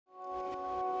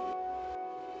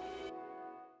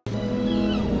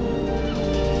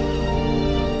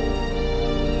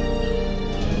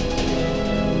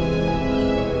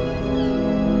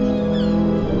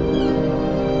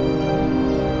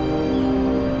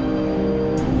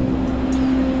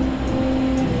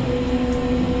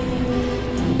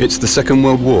It's the Second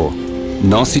World War.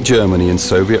 Nazi Germany and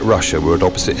Soviet Russia were at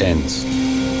opposite ends,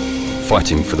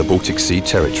 fighting for the Baltic Sea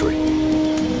territory.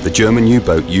 The German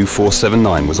U-boat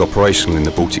U-479 was operational in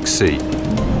the Baltic Sea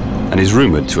and is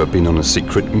rumoured to have been on a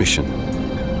secret mission.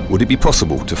 Would it be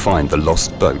possible to find the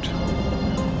lost boat?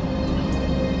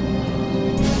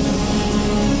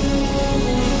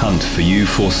 Hunt for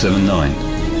U-479.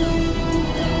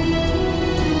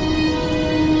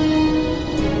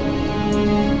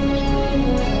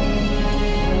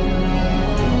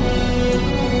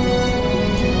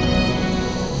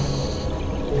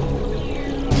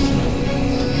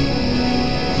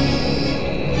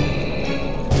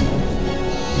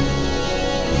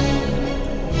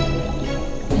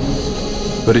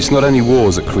 But it's not only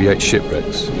wars that create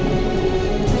shipwrecks.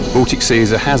 Baltic Sea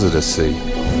is a hazardous sea,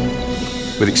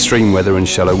 with extreme weather and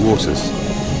shallow waters,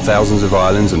 thousands of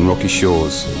islands and rocky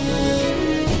shores,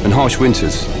 and harsh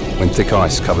winters when thick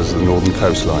ice covers the northern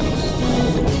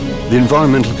coastlines. The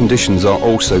environmental conditions are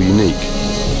also unique.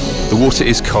 The water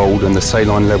is cold and the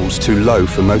saline levels too low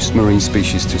for most marine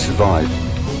species to survive,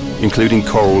 including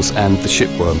corals and the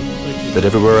shipworm, that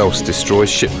everywhere else destroys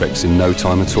shipwrecks in no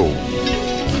time at all.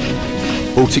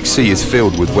 Baltic Sea is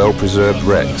filled with well-preserved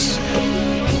wrecks.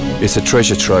 It's a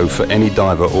treasure trove for any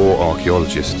diver or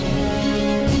archaeologist.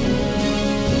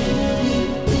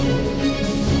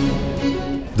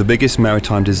 The biggest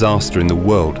maritime disaster in the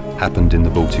world happened in the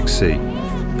Baltic Sea.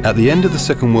 At the end of the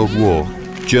Second World War,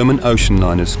 German ocean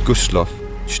liners Gustloff,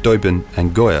 Steuben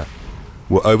and Goya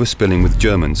were overspilling with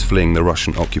Germans fleeing the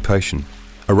Russian occupation.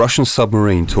 A Russian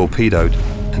submarine torpedoed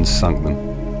and sunk them.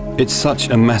 It's such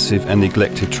a massive and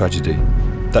neglected tragedy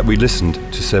that we listened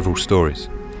to several stories.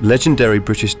 Legendary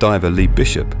British diver Lee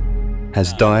Bishop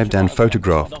has dived and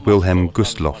photographed Wilhelm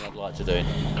Gustloff.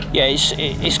 Yeah,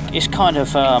 it's kind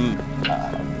of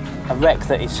a wreck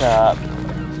that is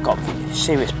got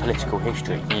serious political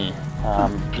history.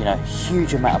 You know,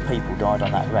 huge amount of people died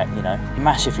on that wreck. You know,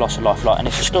 massive loss of life, and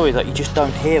it's a story that you just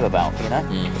don't hear about. You know,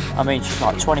 I mean, she's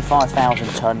like 25,000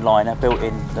 ton liner built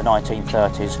in the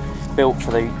 1930s, built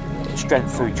for the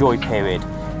strength through joy period.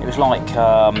 It was like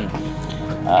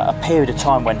a period of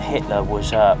time when Hitler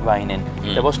was reigning.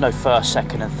 There was no first,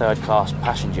 second and third class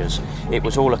passengers. It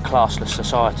was all a classless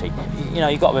society. You know,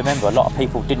 you've got to remember, a lot of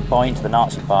people didn't buy into the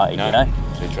Nazi party, you know.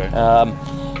 Too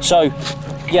true. So,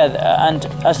 yeah, and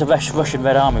as the Russian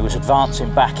Red Army was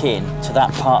advancing back in to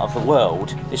that part of the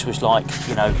world, this was like,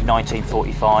 you know,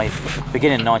 1945,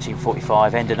 beginning of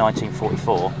 1945, end of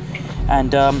 1944,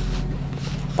 and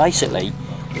basically,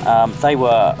 they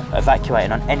were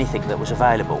evacuating on anything that was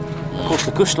available. Of course,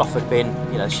 the Gustloff had been,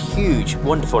 you know, this huge,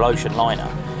 wonderful ocean liner,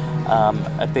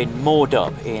 had been moored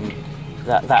up in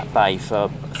that bay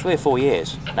for 3 or 4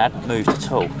 years and hadn't moved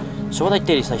at all. So what they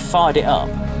did is they fired it up,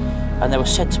 and there were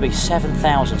said to be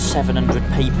 7,700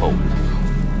 people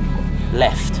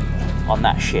left on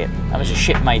that ship. And it was a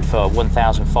ship made for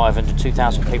 1,500,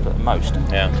 2,000 people at the most.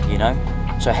 Yeah. You know,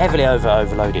 so heavily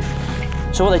overloaded.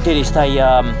 So what they did is they.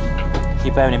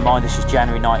 You're bearing in mind this is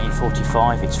January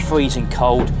 1945, it's freezing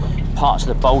cold, parts of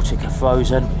the Baltic are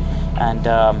frozen, and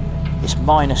it's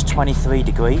minus 23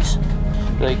 degrees.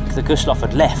 The Gustloff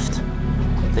had left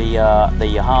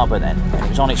the harbour then, and it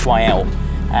was on its way out,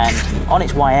 and on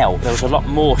its way out there was a lot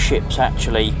more ships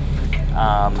actually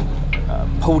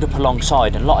pulled up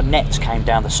alongside, and a lot of nets came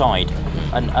down the side,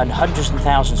 and hundreds and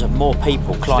thousands of more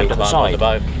people climbed up the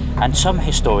side. And some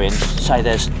historians say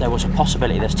there was a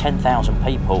possibility there's 10,000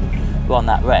 people on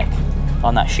that wreck,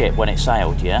 on that ship when it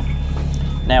sailed, yeah?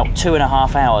 Now,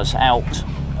 2.5 hours out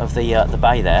of the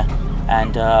bay there,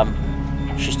 and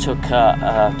she took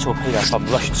a torpedo from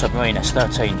the Russian submarine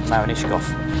S-13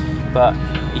 Marinishkov, but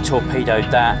he torpedoed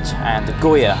that and the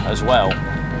Goya as well,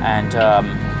 and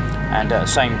at the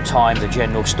same time the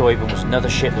General Steuben was another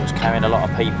ship that was carrying a lot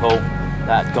of people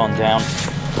that had gone down,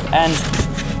 and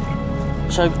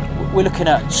so we're looking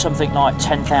at something like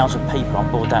 10,000 people on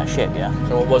board that ship, yeah?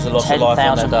 So what was the loss of life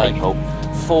on that day? 10,000 people,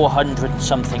 400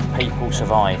 something people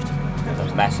survived. That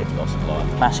was massive loss of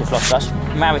life. Massive loss. That's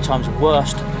Maritime's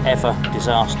worst ever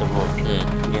disaster, Roy.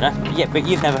 You know? Yeah, but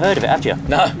you've never heard of it, have you?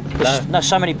 No,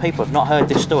 so many people have not heard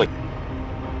this story.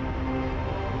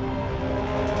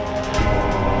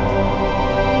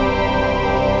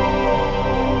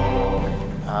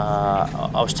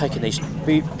 I was taking these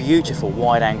beautiful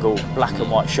wide-angle black and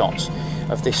white shots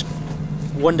of this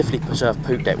wonderfully preserved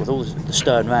poop deck with all the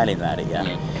stern railing around it,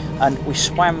 yeah? And we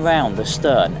swam round the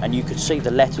stern and you could see the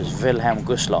letters Wilhelm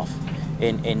Gustloff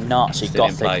in Nazi Still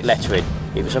Gothic lettering.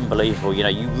 It was unbelievable, you know,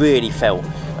 you really felt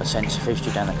a sense of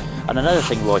history down there. And another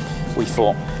thing, Roy, we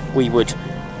thought we would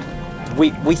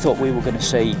we thought we were going to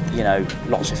see, you know,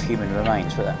 lots of human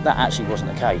remains, but that actually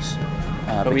wasn't the case.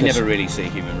 But we never really see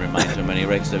human remains on many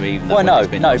wrecks, though, even though well, there's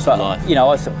been loss of life. You know,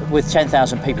 I thought with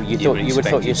 10,000 people, you would have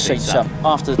thought you'd seen some.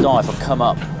 After the dive, I've come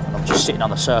up and I'm just sitting on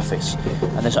the surface,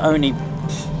 and there's only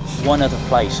one other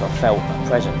place I felt a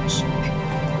presence,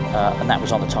 and that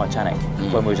was on the Titanic,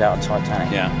 when we was out on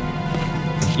Titanic. Yeah.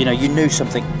 You know, you knew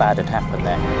something bad had happened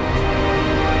there.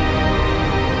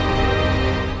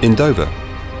 In Dover,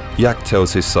 Jack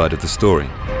tells his side of the story.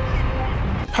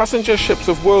 Passenger ships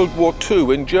of World War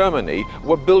II in Germany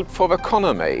were built for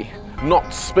economy,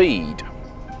 not speed.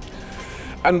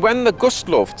 And when the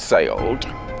Gustloff sailed,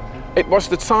 it was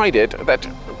decided that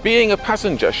being a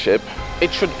passenger ship,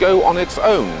 it should go on its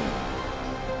own.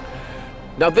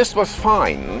 Now this was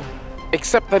fine,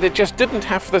 except that it just didn't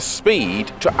have the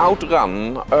speed to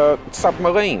outrun a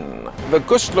submarine. The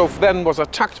Gustloff then was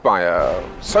attacked by a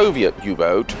Soviet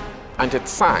U-boat and it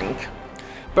sank,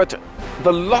 but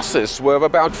the losses were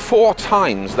about 4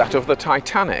 times that of the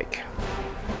Titanic.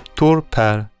 Tor,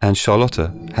 Per and Charlotte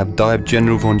have dived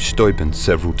General von Steuben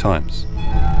several times.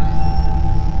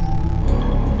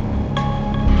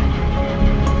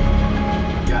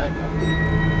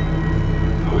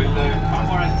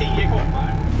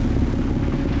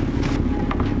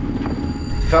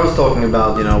 If I was talking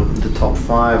about, you know, the top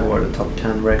 5 or the top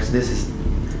 10 wrecks, this is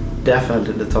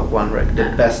definitely the top 1 wreck,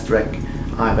 the best wreck we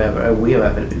have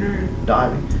ever been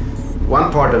diving. One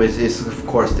part of it is, of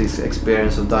course, this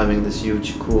experience of diving this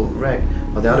huge, cool wreck,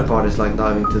 but the other part is like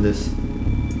diving to this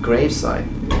gravesite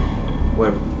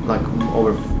where like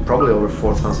probably over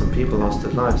 4,000 people lost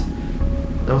their lives.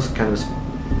 That was kind of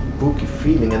a spooky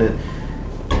feeling, and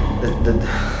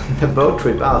the boat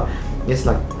trip out. It's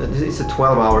a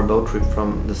 12-hour boat trip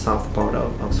from the south part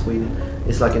of Sweden.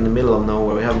 It's like in the middle of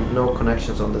nowhere. We have no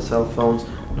connections on the cell phones,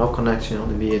 no connection on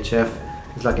the VHF.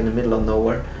 It's like in the middle of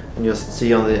nowhere, and you just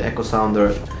see on the echo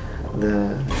sounder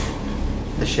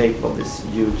the shape of this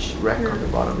huge wreck on the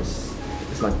bottom.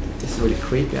 It's really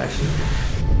creepy actually.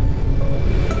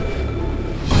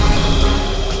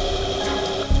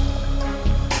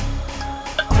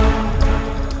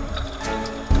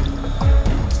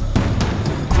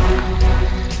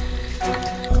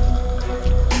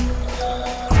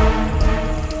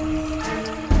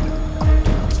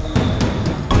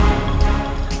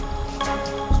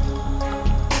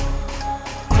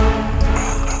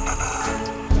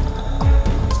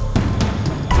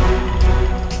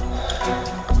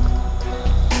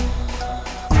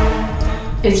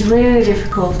 It's really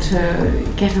difficult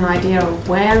to get an idea of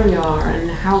where we are and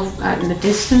how and the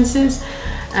distances,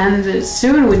 and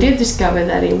soon we did discover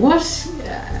that it was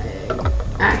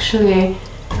actually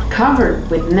covered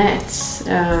with nets.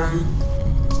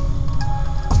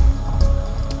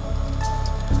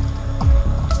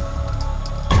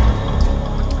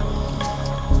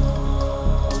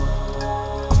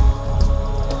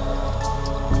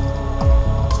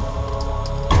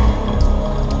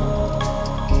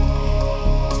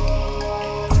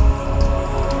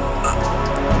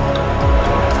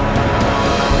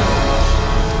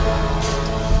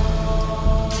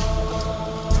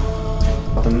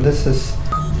 This is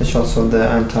the shots of the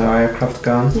anti-aircraft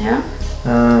gun. Yeah.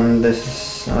 And this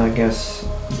is, I guess,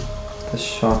 the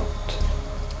shot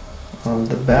of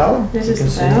the bell. This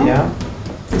is the bell? Yeah.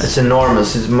 It's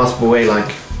enormous. It must weigh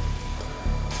like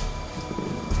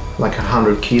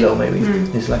 100 kilo maybe.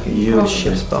 It's like a huge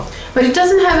ship's bow. But it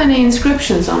doesn't have any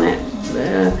inscriptions on it.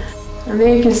 And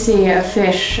there you can see a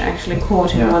fish actually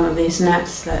caught in one of these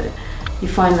nets. That you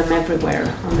find them everywhere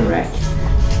on the wreck.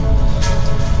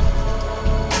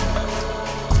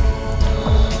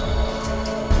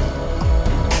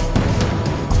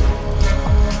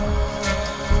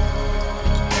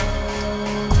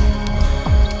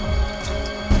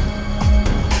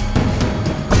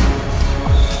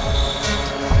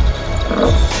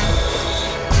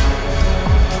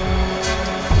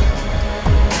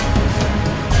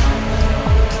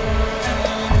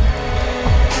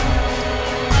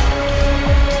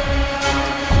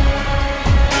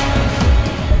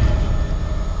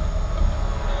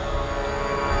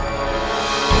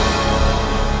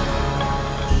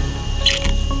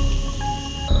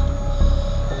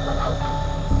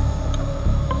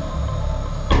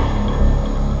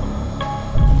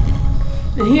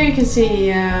 And here you can see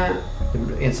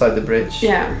inside the bridge.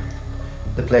 Yeah.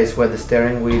 The place where the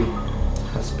steering wheel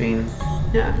has been.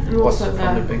 Yeah, and also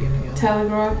from the beginning. Yeah.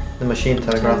 Telegraph. The machine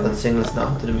telegraph that signals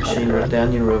down to the machine room, the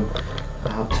engine room,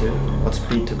 what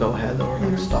speed to go ahead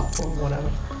or stop or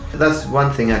whatever. That's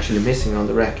one thing actually missing on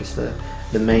the wreck is the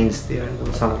main steering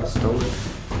wheel. Someone stole it.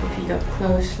 If you look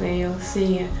closely, you'll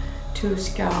see 2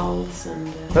 skulls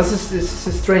and... It's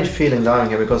a strange feeling diving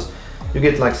here, because you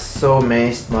get like so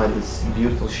amazed by this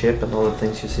beautiful ship and all the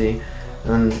things you see,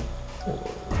 and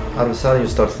all of a sudden you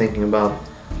start thinking about,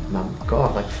 my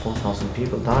God, like 4,000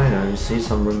 people dying there, and you see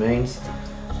some remains.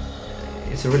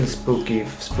 It's a really spooky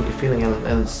feeling,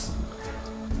 and it's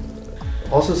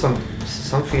also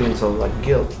some feelings of like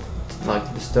guilt, like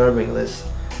disturbing this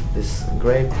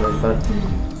great place, but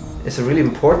it's a really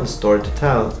important story to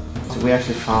tell. So we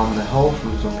actually found the hole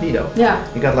from the torpedo. Yeah.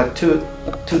 We got like two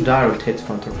direct hits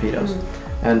from torpedoes,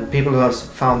 and people who have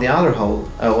found the other hole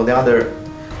or the other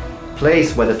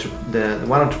place where the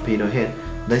one torpedo hit,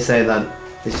 they say that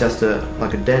it's just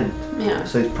like a dent. Yeah.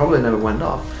 So it probably never went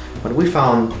off. But we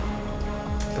found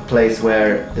a place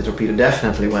where the torpedo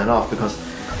definitely went off, because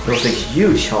there was a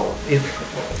huge hole.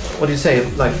 What do you say?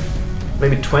 Like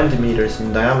maybe 20 meters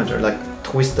in diameter, like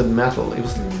twisted metal. It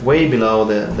was way below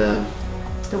the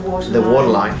water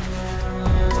line.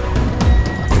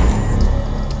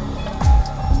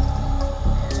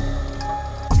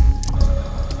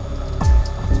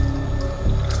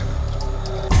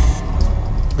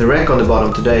 The wreck on the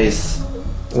bottom today is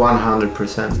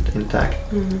 100% intact.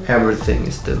 Everything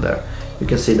is still there. You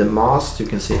can see the mast, you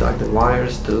can see like the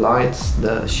wires, the lights,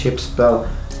 the ship's bell,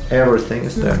 everything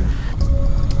is there.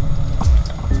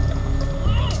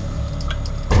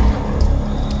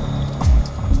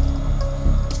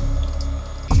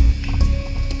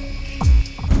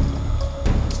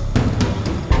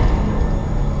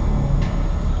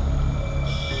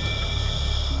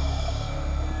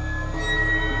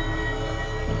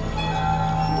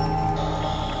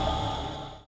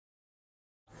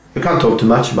 We can't talk too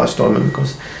much about Stormen,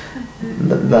 because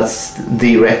that's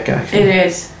the wreck actually. It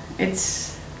is.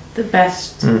 It's the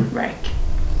best wreck.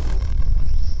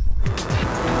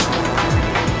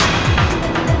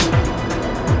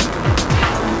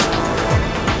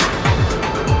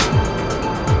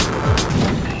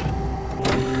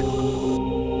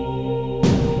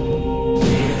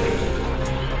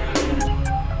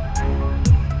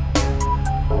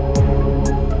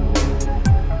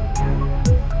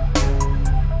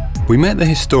 We met the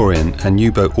historian and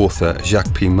U-boat author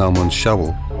Jacques P.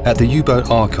 Malmont-Schawel at the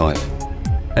U-boat archive,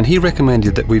 and he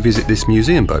recommended that we visit this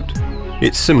museum boat.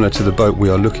 It's similar to the boat we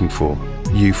are looking for,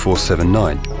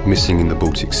 U-479, missing in the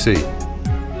Baltic Sea.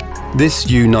 This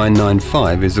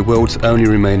U-995 is the world's only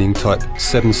remaining Type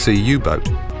 7C U-boat.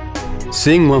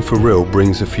 Seeing one for real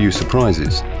brings a few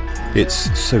surprises.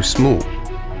 It's so small.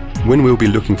 When we'll be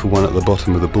looking for one at the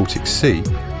bottom of the Baltic Sea,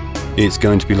 it's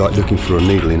going to be like looking for a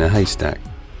needle in a haystack.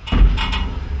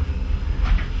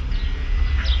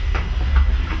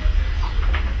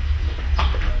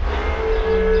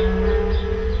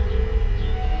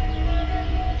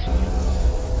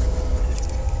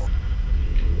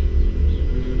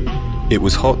 It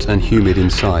was hot and humid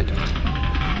inside.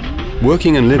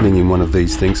 Working and living in one of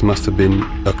these things must have been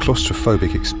a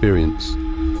claustrophobic experience.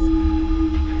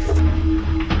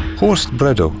 Horst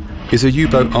Bredow is a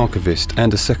U-boat archivist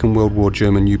and a Second World War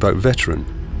German U-boat veteran.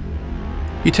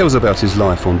 He tells about his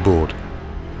life on board.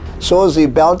 So the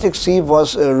Baltic Sea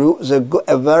was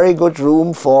a very good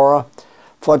room for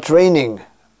training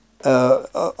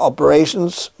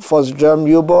operations for the German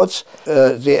U-boats.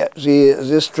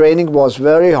 This training was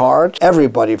very hard.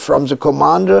 Everybody, from the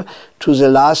commander to the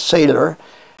last sailor.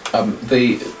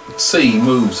 The sea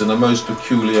moves in a most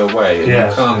peculiar way, and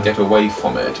you can't get away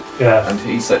from it. Yeah. And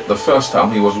he said the first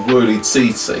time he was really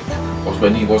seasick was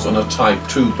when he was on a Type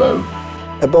 2 boat.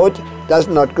 A boat does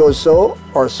not go so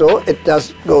or so, it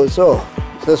does go so,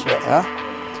 this way.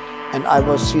 And I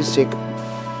was seasick.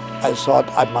 I thought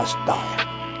I must die.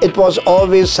 It was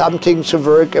always something to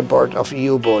work aboard of a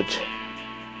U-boat.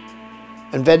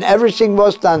 And when everything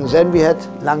was done, then we had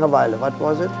Langeweile. What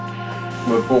was it?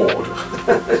 We're bored.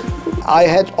 I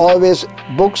had always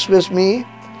books with me.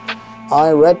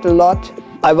 I read a lot.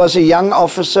 I was a young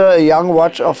officer, a young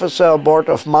watch officer aboard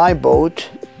of my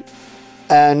boat.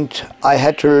 And I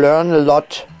had to learn a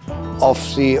lot of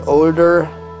the older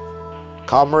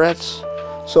comrades.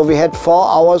 So we had 4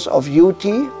 hours of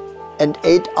duty and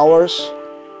 8 hours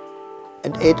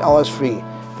free,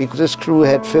 because this crew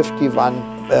had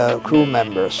 51 crew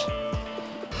members.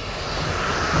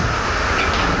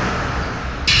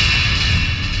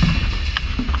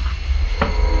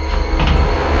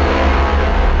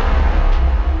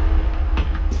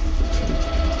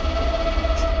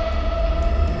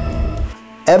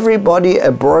 Everybody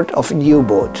aboard of a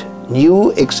U-boat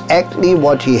knew exactly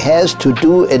what he has to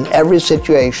do in every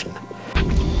situation.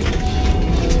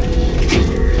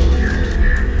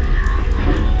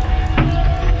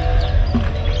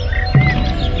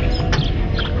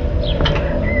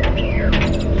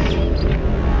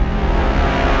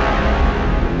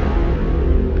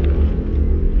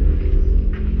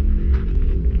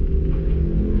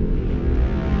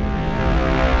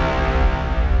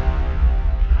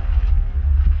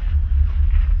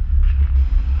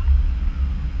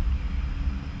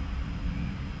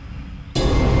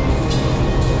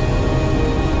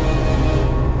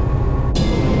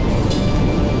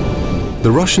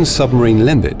 The Russian submarine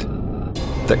Lembit,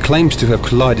 that claims to have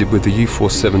collided with the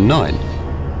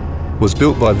U-479, was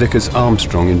built by Vickers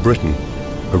Armstrong in Britain,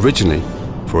 originally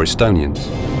for Estonians.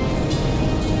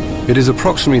 It is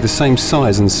approximately the same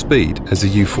size and speed as the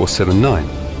U-479,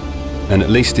 and at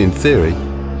least in theory,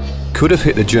 could have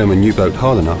hit the German U-boat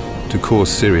hard enough to cause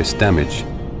serious damage.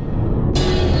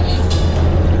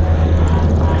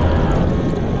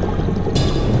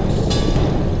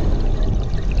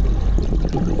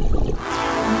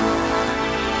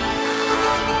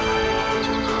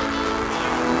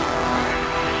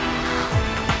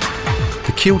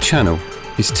 The Kiel Channel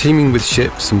is teeming with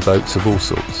ships and boats of all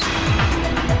sorts.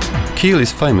 Kiel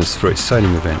is famous for its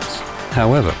sailing events.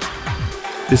 However,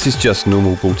 this is just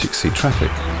normal Baltic Sea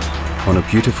traffic on a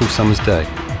beautiful summer's day.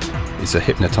 It's a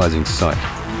hypnotizing sight.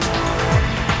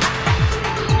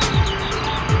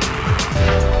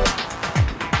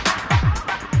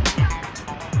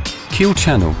 Kiel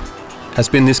Channel has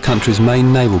been this country's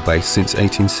main naval base since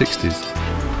 1860s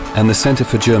and the centre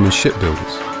for German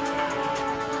shipbuilders.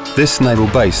 This naval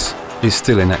base is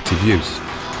still in active use.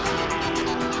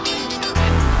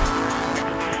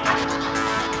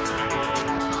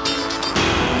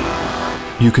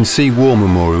 You can see war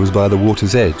memorials by the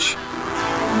water's edge.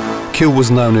 Kiel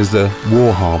was known as the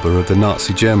war harbour of the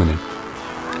Nazi Germany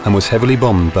and was heavily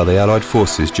bombed by the Allied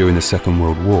forces during the Second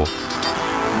World War.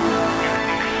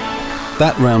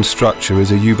 That round structure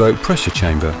is a U-boat pressure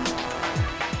chamber,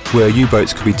 where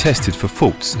U-boats could be tested for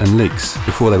faults and leaks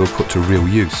before they were put to real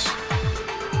use.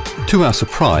 To our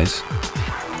surprise,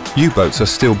 U-boats are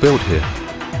still built here,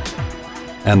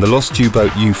 and the lost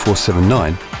U-boat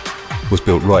U-479 was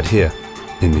built right here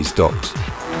in these docks.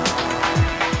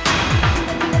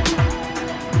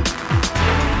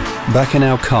 Back in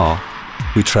our car,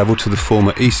 we travelled to the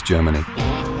former East Germany.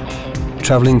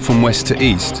 Travelling from west to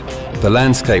east, the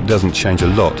landscape doesn't change a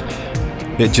lot,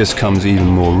 it just comes even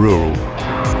more rural.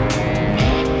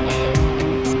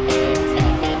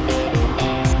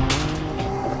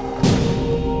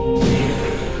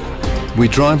 We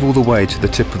drive all the way to the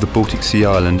tip of the Baltic Sea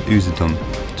island Usedom,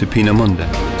 to Peenemünde.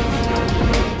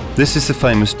 This is the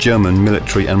famous German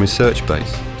military and research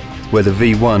base, where the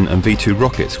V1 and V2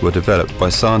 rockets were developed by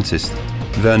scientist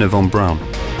Wernher von Braun.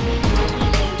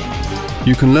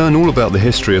 You can learn all about the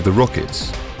history of the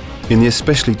rockets in the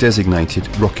especially designated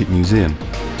Rocket Museum.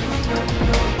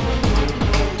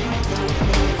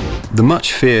 The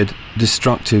much feared,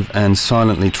 destructive and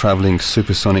silently travelling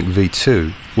supersonic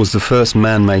V2 was the first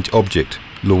man-made object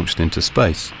launched into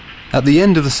space. At the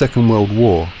end of the Second World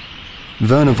War,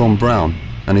 Wernher von Braun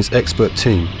and his expert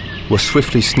team were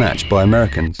swiftly snatched by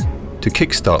Americans to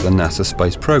kickstart the NASA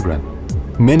space program.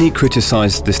 Many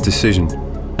criticised this decision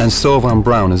and saw von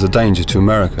Braun as a danger to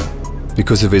America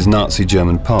because of his Nazi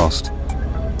German past.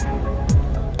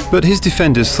 But his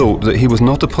defenders thought that he was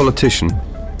not a politician,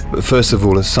 but first of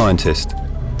all a scientist,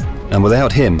 and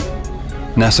without him,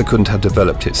 NASA couldn't have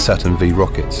developed its Saturn V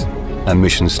rockets and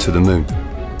missions to the moon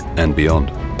and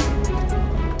beyond.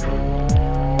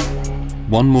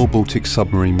 One more Baltic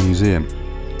submarine museum,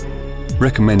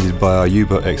 recommended by our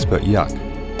U-boat expert Jak.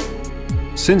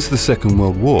 Since the Second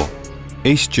World War,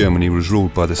 East Germany was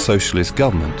ruled by the socialist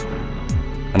government,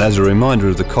 and as a reminder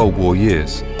of the Cold War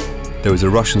years, there was a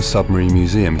Russian submarine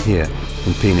museum here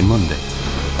in Peenemünde.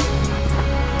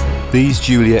 These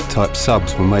Juliet-type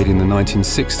subs were made in the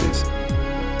 1960s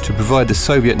to provide the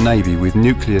Soviet Navy with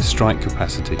nuclear strike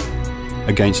capacity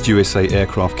against USA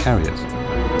aircraft carriers.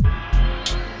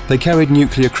 They carried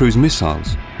nuclear cruise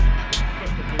missiles.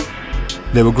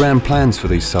 There were grand plans for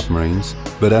these submarines,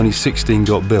 but only 16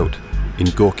 got built in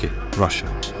Gorky, Russia.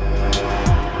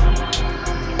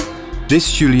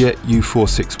 This Juliet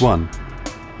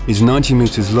U-461 is 90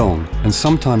 meters long and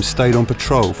sometimes stayed on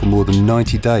patrol for more than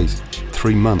 90 days,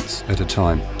 3 months at a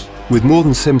time. With more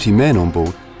than 70 men on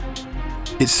board,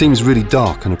 it seems really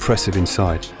dark and oppressive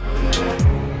inside.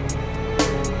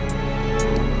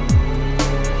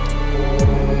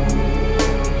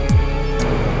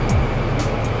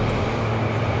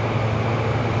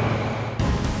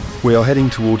 We are heading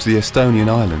towards the Estonian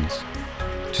islands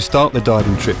to start the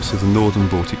diving trips of the northern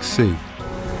Baltic Sea.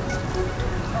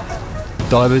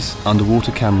 Divers,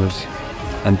 underwater cameras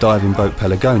and diving boat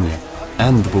Pelagonia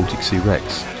and the Baltic Sea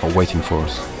Rex are waiting for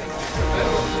us.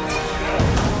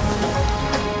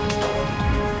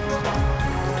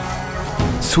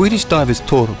 Swedish divers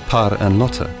Tor, Par and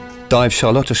Lotta dive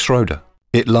Charlotta Schroeder.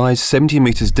 It lies 70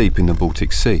 meters deep in the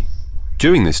Baltic Sea.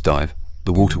 During this dive,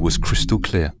 the water was crystal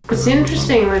clear. What's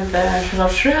interesting with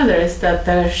Charlotte Schroeder is that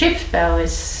the ship's bell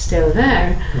is still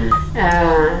there,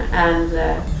 and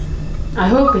I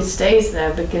hope it stays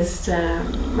there, because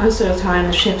most of the time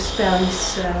the ship's bell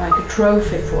is like a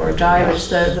trophy for divers.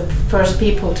 The first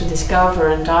people to discover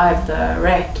and dive the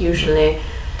wreck usually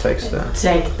take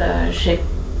the ship's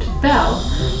bell.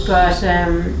 But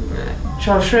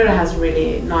Charles Schroeder has a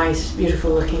really nice,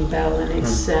 beautiful looking bell, and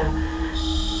it's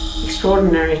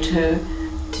extraordinary to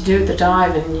do the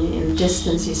dive, and in the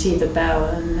distance you see the bell.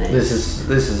 And this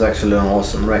is actually an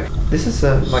awesome wreck. This is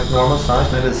like normal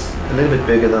size, maybe it's a little bit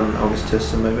bigger than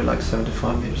Augustus, so maybe like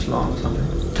 75 meters long or something.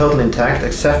 Totally intact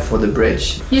except for the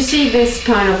bridge. You see this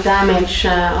kind of damage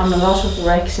on a lot of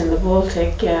wrecks in the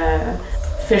Baltic.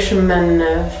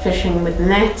 Fishermen fishing with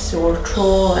nets or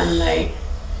trawl, and they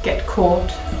get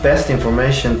caught. Best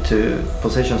information to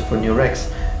positions for new wrecks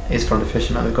is from the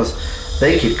fishermen, because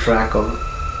they keep track of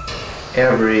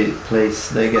every place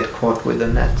they get caught with the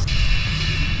nets.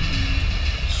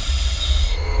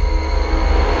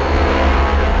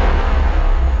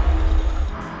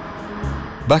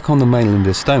 Back on the mainland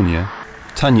Estonia,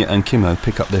 Tanja and Kimmo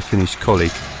pick up their Finnish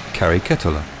colleague, Kari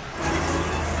Ketola.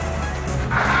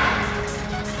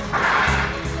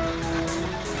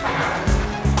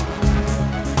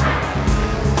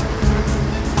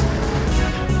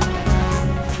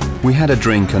 We had a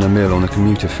drink and a meal on the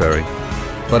commuter ferry,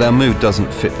 but our mood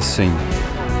doesn't fit the scene.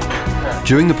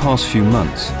 During the past few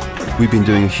months, we've been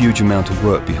doing a huge amount of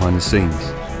work behind the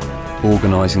scenes,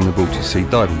 organising the Baltic Sea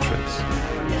diving trips.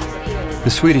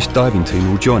 The Swedish diving team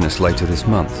will join us later this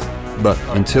month, but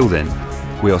until then,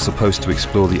 we are supposed to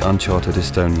explore the uncharted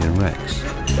Estonian wrecks.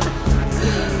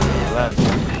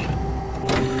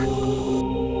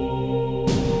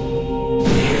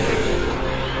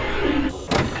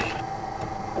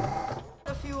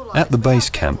 At the base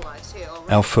camp,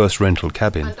 our first rental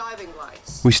cabin,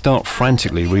 we start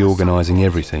frantically reorganising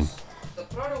everything.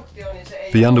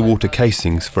 The underwater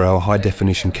casings for our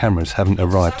high-definition cameras haven't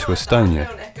arrived to Estonia,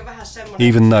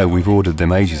 even though we've ordered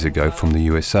them ages ago from the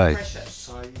USA.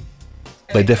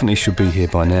 They definitely should be here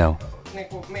by now. We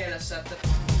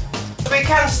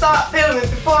can start filming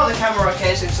before the camera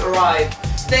casings arrive.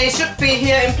 They should be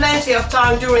here in plenty of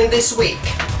time during this week.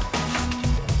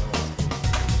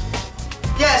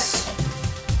 Yes.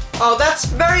 Oh, that's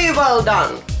very well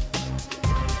done.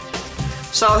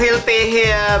 So he'll be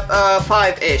here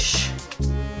 5-ish.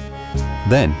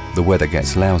 Then the weather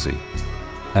gets lousy,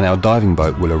 and our diving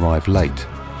boat will arrive late.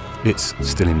 It's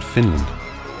still in Finland,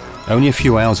 only a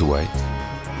few hours away,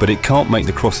 but it can't make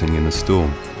the crossing in the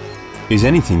storm. Is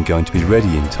anything going to be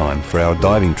ready in time for our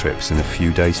diving trips in a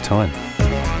few days' time?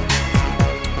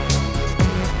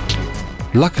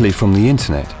 Luckily, from the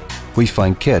internet, we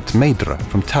find Gert Meidra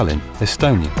from Tallinn,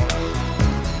 Estonia.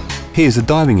 He is a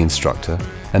diving instructor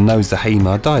and knows the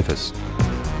Heimar divers.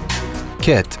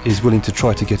 Gert is willing to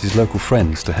try to get his local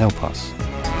friends to help us.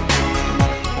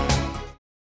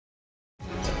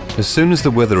 As soon as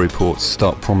the weather reports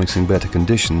start promising better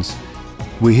conditions,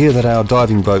 we hear that our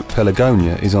diving boat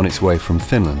Pelagonia is on its way from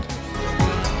Finland.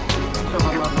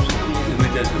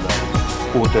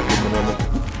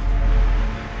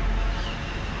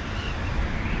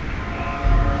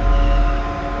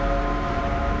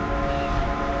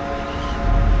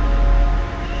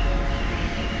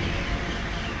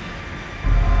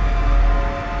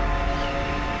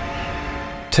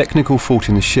 Technical fault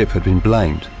in the ship had been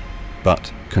blamed,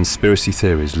 but conspiracy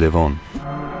theories live on.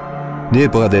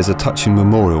 Nearby there's a touching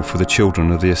memorial for the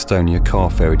children of the Estonia car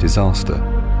ferry disaster.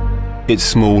 It's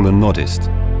small and modest.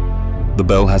 The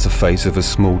bell has a face of a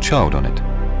small child on it.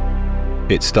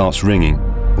 It starts ringing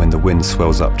when the wind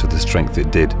swells up to the strength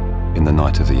it did in the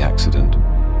night of the accident.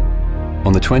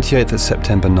 On the 28th of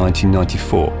September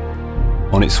 1994,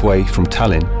 on its way from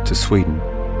Tallinn to Sweden,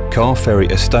 car ferry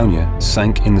Estonia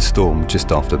sank in the storm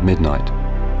just after midnight.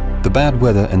 The bad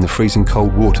weather and the freezing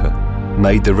cold water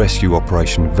made the rescue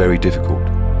operation very difficult.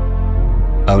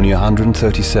 Only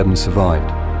 137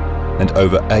 survived, and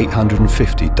over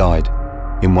 850 died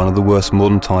in one of the worst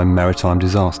modern-time maritime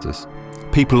disasters.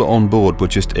 People on board were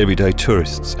just everyday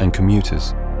tourists and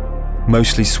commuters,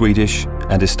 mostly Swedish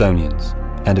and Estonians,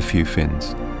 and a few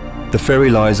Finns. The ferry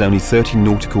lies only 30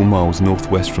 nautical miles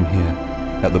northwest from here,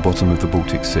 at the bottom of the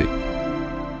Baltic Sea.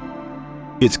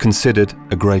 It's considered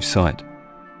a grave site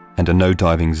and a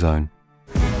no-diving zone.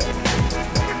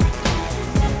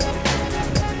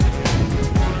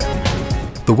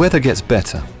 The weather gets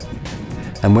better,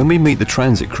 and when we meet the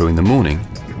transit crew in the morning,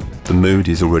 the mood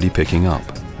is already picking up.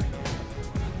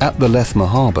 At the Lethma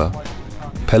harbour,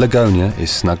 Pelagonia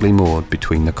is snugly moored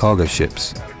between the cargo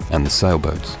ships and the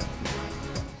sailboats.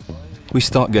 We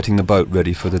start getting the boat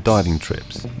ready for the diving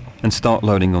trips and start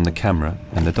loading on the camera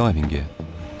and the diving gear.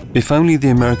 If only the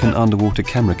American underwater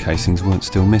camera casings weren't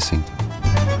still missing.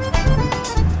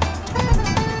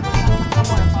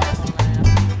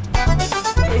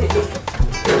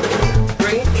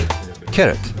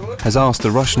 Keret has asked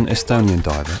the Russian-Estonian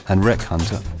diver and wreck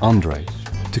hunter Andrei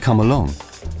to come along.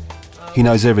 He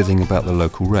knows everything about the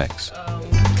local wrecks.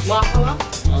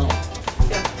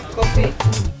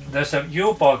 There's a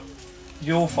U-boat,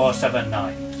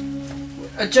 U-479.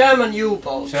 A German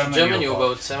U-boat. German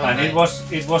U-boat, and it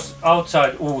was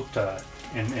outside Uutterö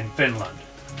in Finland.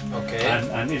 Okay.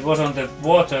 And it was on the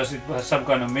waters. It was some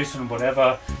kind of mission,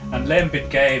 whatever. And Lempit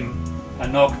came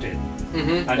and knocked it,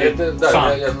 and it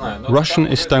sunk.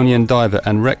 Russian-Estonian diver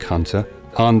and wreck hunter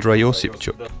Andrei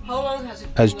Osipchuk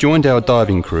has joined our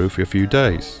diving crew for a few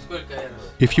days.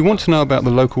 If you want to know about the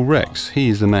local wrecks, he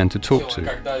is the man to talk to.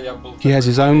 He has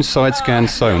his own side-scan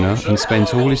sonar and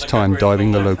spends all his time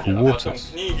diving the local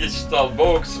waters.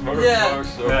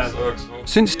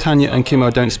 Since Tanya and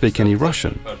Kimmo don't speak any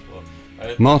Russian,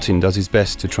 Martin does his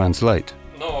best to translate.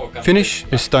 Finnish,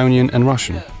 Estonian and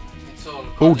Russian.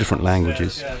 All different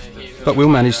languages, but we'll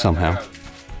manage somehow.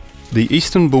 The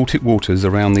eastern Baltic waters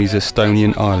around these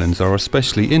Estonian islands are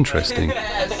especially interesting.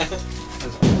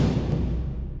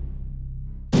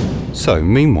 So,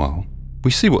 meanwhile, we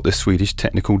see what the Swedish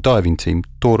technical diving team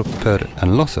Torpedoed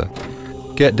and Lotta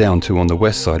get down to on the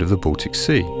west side of the Baltic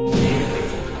Sea.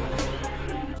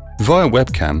 Via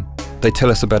webcam, they tell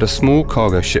us about a small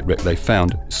cargo shipwreck they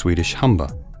found, Swedish Humber.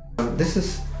 This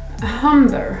is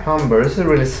Humber. Humber. It's a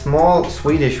really small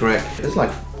Swedish wreck. It's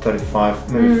like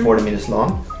 35, maybe 40 meters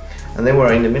long. And they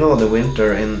were in the middle of the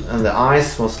winter and the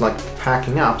ice was like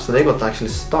packing up, so they got actually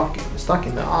stuck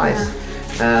in the ice.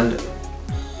 And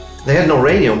they had no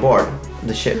radio on board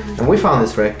the ship. And we found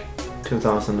this wreck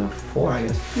 2004, I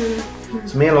guess.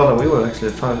 So me and Lotta, we were actually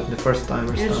the first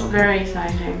divers. It was very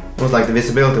exciting. It was like the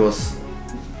visibility was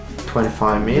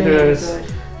 25 meters. Really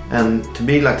good. And to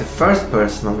be like the first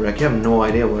person on the wreck, you have no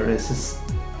idea where it is.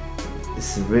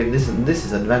 This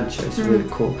is adventure. It's really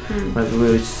cool. But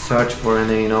we search for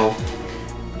any,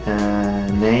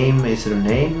 name. Is there a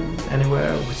name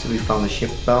anywhere? So we found a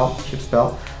ship's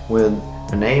bell with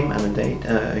a name and a date,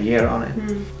 a year on it.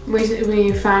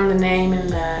 We found the name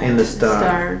in the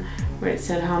stern where it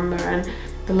said Humber, and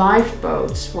the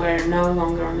lifeboats were no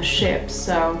longer on the ship,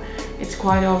 so it's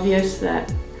quite obvious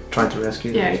that tried to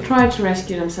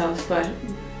rescue themselves, but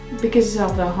because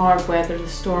of the hard weather, the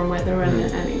storm weather, and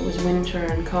it was winter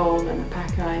and cold and the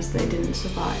pack ice, they didn't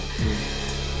survive.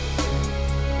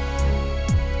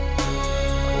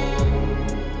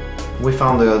 We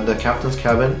found the captain's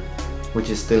cabin, which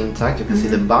is still intact. You can see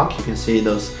the bunk, you can see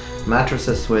those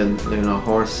mattresses with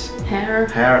horse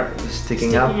hair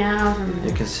sticking out.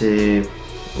 You can see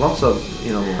lots of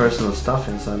personal stuff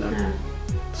inside there. Yeah.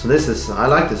 So I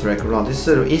like this wreck a lot. This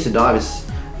is an easy dive. It's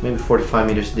maybe 45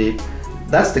 meters deep.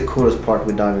 That's the coolest part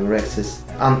with diving wrecks, is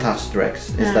untouched wrecks.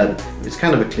 Is that it's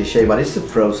kind of a cliche, but it's a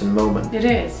frozen moment. It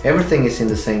is. Everything is in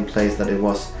the same place that it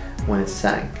was when it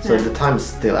sank. So the time is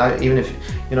still. Even if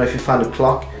if you find a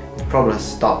clock, it probably has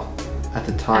stopped at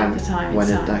the time when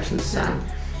it actually sank.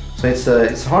 So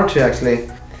it's hard to actually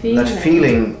that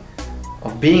feeling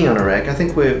of being on a wreck. I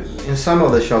think in some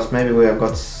of the shots maybe we have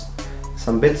got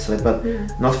some bits of it, but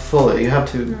not fully. You have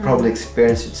to probably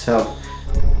experience it yourself.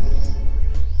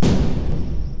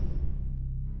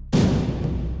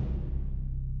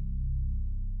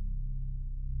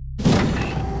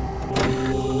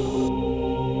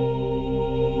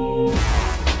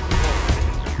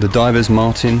 The divers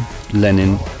Martin,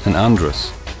 Lenin and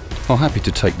Andrus are happy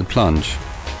to take the plunge.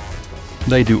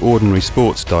 They do ordinary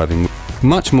sports diving,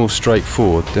 much more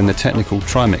straightforward than the technical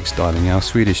Trimex diving our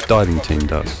Swedish diving team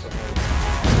does.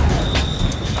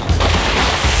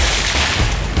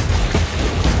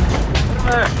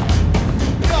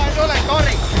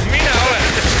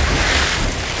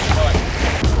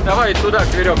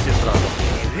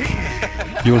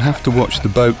 You'll have to watch the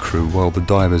boat crew while the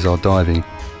divers are diving.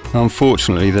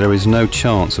 Unfortunately, there is no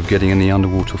chance of getting any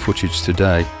underwater footage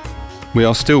today. We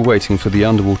are still waiting for the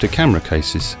underwater camera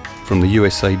cases from the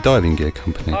USA Diving Gear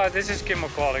Company. Hi, this is Kimmo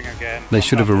calling again. They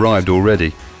should have arrived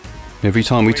already. Every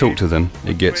time we talk to them,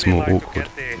 it gets more awkward.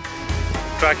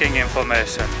 Tracking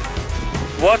information.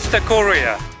 What's the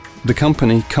courier? The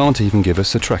company can't even give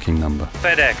us a tracking number.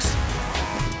 FedEx.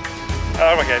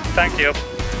 Okay, thank you.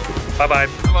 Bye-bye.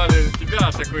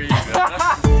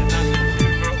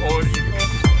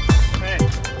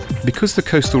 Because the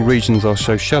coastal regions are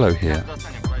so shallow here,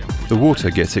 the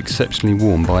water gets exceptionally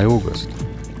warm by August.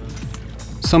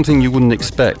 Something you wouldn't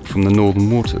expect from the northern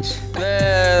waters.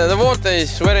 The water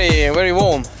is very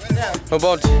warm,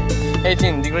 about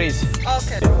 18 degrees.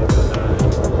 Okay.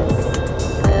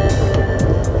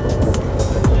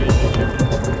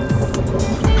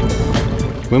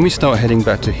 When we start heading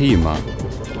back to Hiiumaa,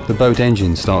 the boat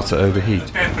engine starts to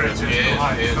overheat.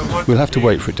 We'll have to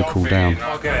wait for it to cool down.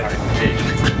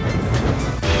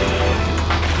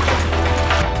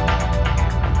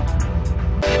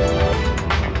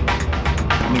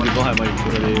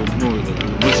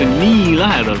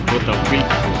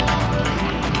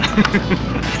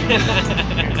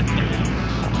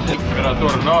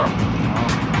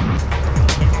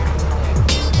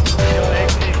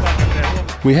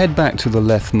 We head back to the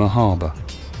Lethma harbour.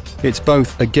 It's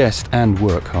both a guest and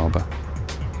work harbour.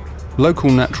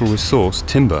 Local natural resource,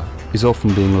 timber, is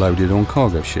often being loaded on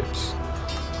cargo ships.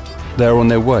 They are on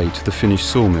their way to the Finnish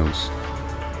sawmills.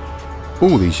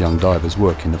 All these young divers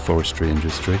work in the forestry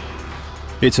industry.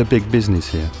 It's a big business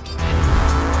here.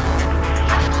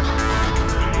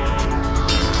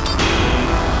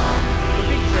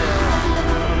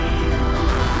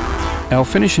 Our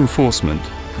Finnish enforcement,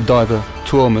 diver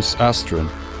Tuomas Astron,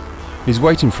 is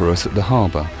waiting for us at the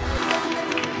harbour.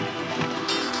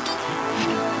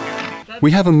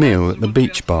 We have a meal at the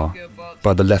beach bar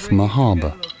by the Lethma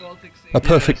harbour. A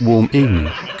perfect warm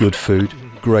evening, good food,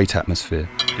 great atmosphere.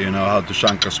 Do you know how to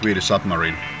sink a Swedish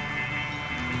submarine?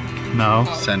 No.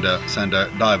 Send a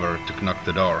diver to knock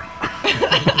the door.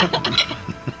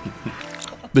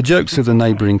 The jokes of the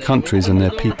neighbouring countries and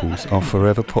their peoples are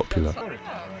forever popular.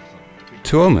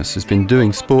 Tuomas has been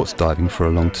doing sports diving for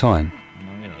a long time.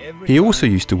 He also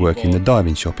used to work in the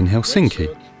diving shop in Helsinki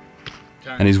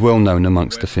and is well known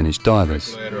amongst the Finnish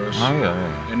divers.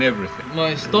 And everything.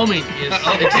 My stomach is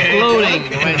exploding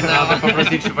right now.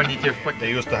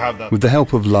 With the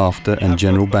help of laughter and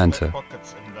general banter,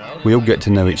 we all get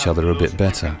to know each other a bit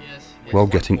better, while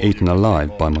getting eaten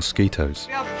alive by mosquitoes.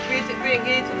 We are being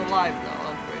eaten alive now,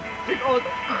 aren't we?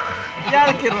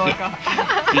 Jälkiruoka.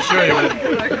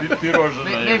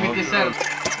 Maybe dessert.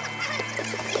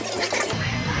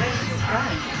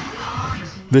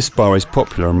 This bar is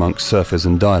popular amongst surfers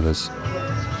and divers.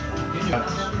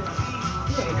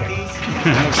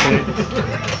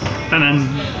 And then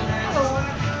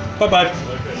bye-bye.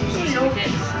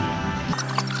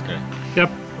 Yep.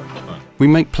 We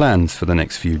make plans for the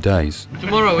next few days.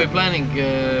 Tomorrow we're planning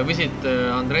visit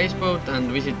Andrei's boat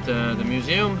and visit the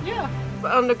museum. Yeah.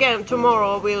 And again,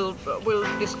 tomorrow we'll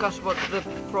discuss what the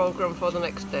program for the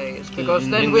next day is, because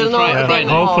then we'll know. Yeah.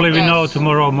 Hopefully we know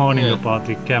tomorrow morning about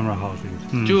the camera housing.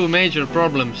 Two major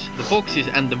problems: the foxes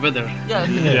and the weather. Yes.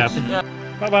 Yeah.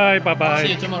 Bye bye. Bye bye.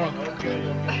 See you tomorrow. See you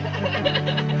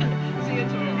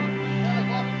tomorrow.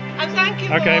 And thank you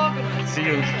for Okay. See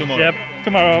you tomorrow. Yep.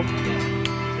 Tomorrow.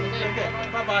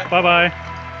 Bye bye. Bye bye.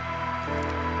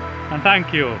 And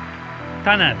thank you,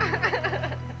 Tannen.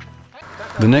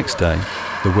 The next day,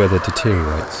 the weather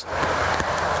deteriorates.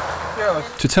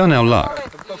 To turn our luck,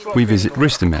 we visit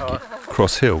Ristimäki,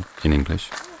 Cross Hill in English.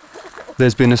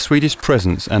 There's been a Swedish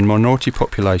presence and minority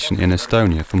population in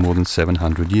Estonia for more than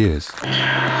 700 years.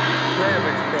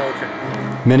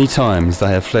 Many times they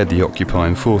have fled the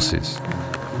occupying forces.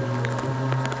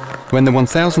 When the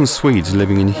 1,000 Swedes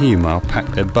living in Hiiumaa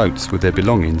packed their boats with their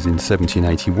belongings in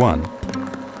 1781,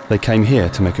 they came here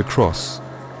to make a cross,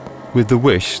 with the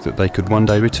wish that they could one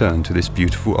day return to this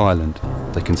beautiful island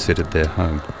they considered their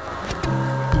home.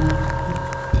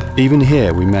 Even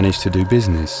here we managed to do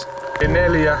business.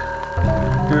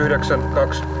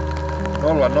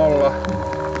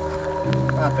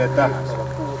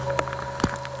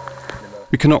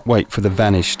 49200. We cannot wait for the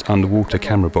vanished underwater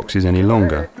camera boxes any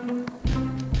longer,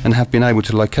 and have been able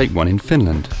to locate one in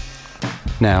Finland.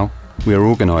 Now we are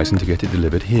organising to get it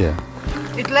delivered here.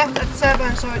 It left at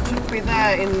 7, so it should be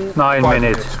there in 9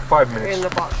 minutes. 5 minutes. in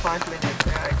about 5 minutes.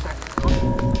 Yeah,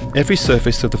 exactly. Every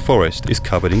surface of the forest is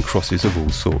covered in crosses of all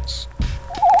sorts.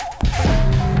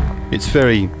 It's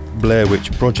very Blair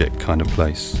Witch Project kind of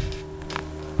place.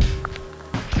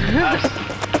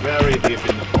 Very deep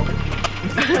in the pocket.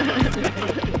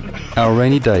 Our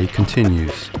rainy day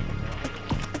continues.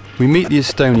 We meet the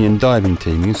Estonian diving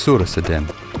team in Suuressedem,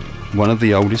 one of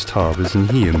the oldest harbours in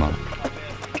Hiiumaa.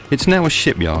 It's now a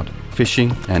shipyard,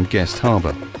 fishing and guest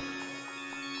harbour.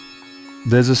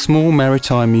 There's a small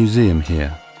maritime museum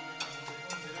here.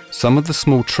 Some of the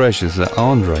small treasures that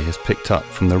Andrei has picked up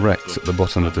from the wrecks at the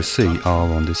bottom of the sea are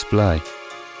on display.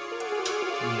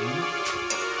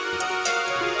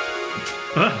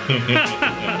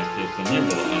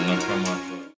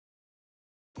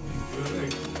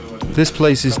 This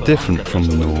place is different from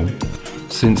the norm,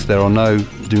 since there are no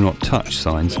do not touch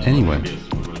signs anywhere.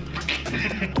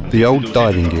 The old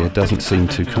diving gear doesn't seem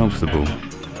too comfortable.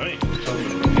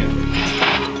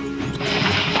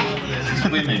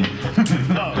 swimming.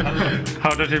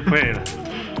 How does it feel?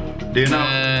 Do you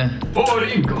know?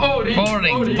 Boring.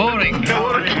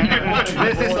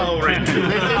 This is orange.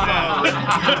 This is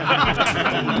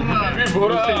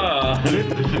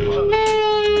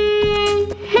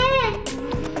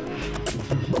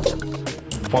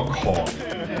Fuck off.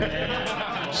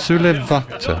 Sulev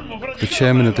Vakta, the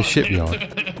chairman of the shipyard,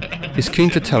 is keen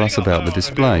to tell us about the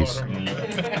displays.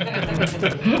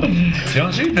 See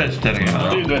on Sydvester,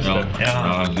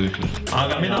 jaa,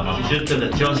 aga mina siis ütlen,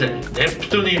 et see on see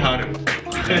Neptuni harg.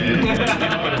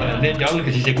 Need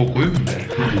jalga siis ei kuku ümber.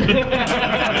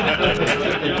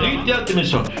 Nüüd teate,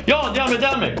 mis on? Jaa,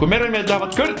 teame, kui meremehed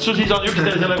lähevad kõrtsu, siis on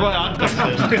üksteisele kohe antakse.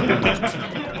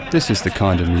 This is the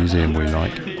kind of museum we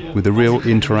like, with a real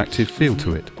interactive feel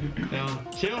to it.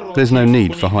 There's no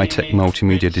need for high-tech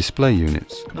multimedia display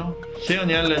units.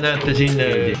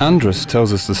 Andrus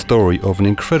tells us the story of an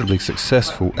incredibly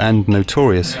successful and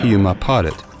notorious HUMA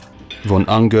pilot, von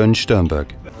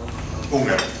Ungern-Sternberg.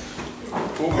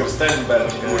 Sternberg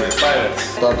pilots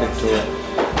started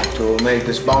to make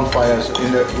these bonfires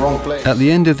in the wrong place. At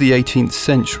the end of the 18th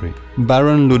century,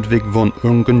 Baron Ludwig von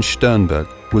Ungern-Sternberg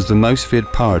was the most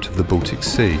feared pirate of the Baltic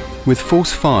Sea. With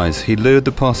false fires, he lured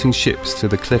the passing ships to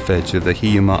the cliff edge of the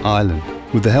Hiiumaa island.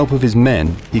 With the help of his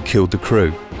men, he killed the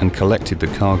crew and collected the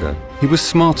cargo. He was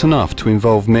smart enough to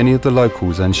involve many of the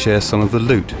locals and share some of the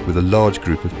loot with a large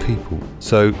group of people,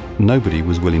 so nobody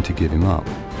was willing to give him up.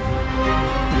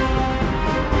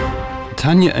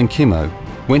 Tanya and Kimmo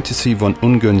went to see von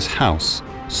Ungern's house,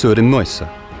 Södermoissa.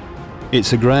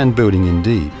 It's a grand building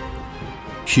indeed,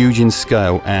 huge in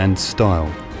scale and style.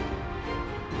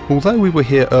 Although we were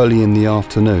here early in the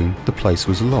afternoon, the place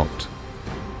was locked.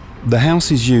 The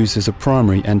house is used as a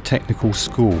primary and technical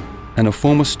school, and a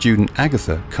former student,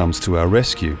 Agatha, comes to our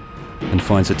rescue and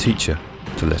finds a teacher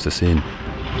to let us in.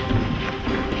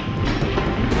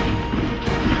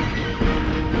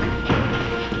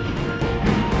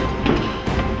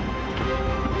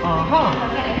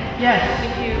 Yes.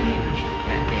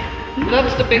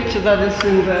 That's the picture that is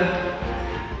in the...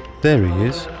 There he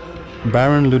is,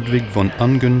 Baron Ludwig von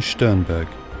Ungern-Sternberg,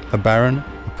 a baron,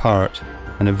 a pirate,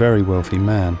 and a very wealthy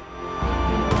man.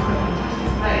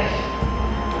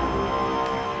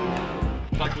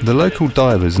 The local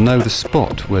divers know the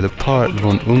spot where the pirate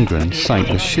von Ungern sank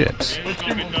the ships.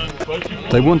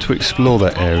 They want to explore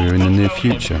that area in the near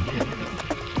future.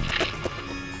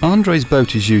 Andre's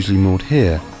boat is usually moored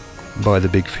here, by the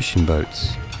big fishing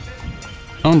boats.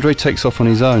 Andre takes off on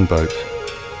his own boat.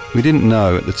 We didn't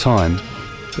know at the time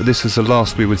that this was the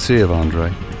last we would see of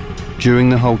Andre. During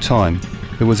the whole time,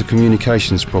 there was a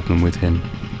communications problem with him.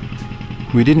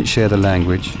 We didn't share the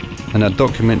language, and our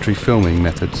documentary filming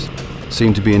methods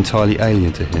seemed to be entirely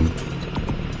alien to him.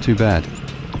 Too bad.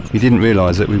 He didn't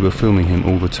realise that we were filming him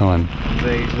all the time.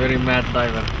 He's very mad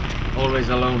diver, always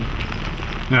alone.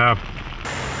 Yeah.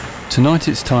 Tonight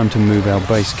it's time to move our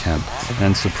base camp,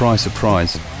 and surprise,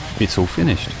 surprise, it's all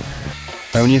finished.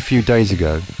 Only a few days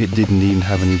ago, it didn't even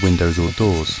have any windows or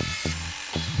doors.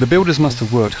 The builders must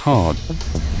have worked hard.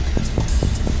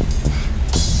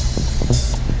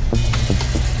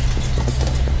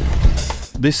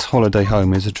 This holiday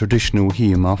home is a traditional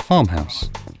Hiiumaa farmhouse,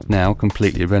 now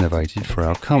completely renovated for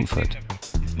our comfort.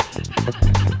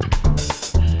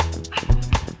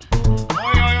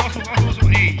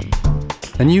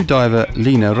 A new diver,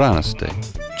 Lina Ranaste,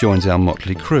 joins our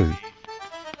motley crew.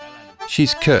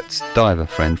 She's Kurt's diver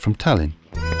friend from Tallinn.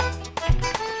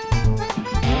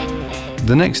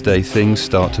 The next day things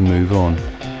start to move on.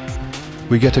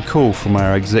 We get a call from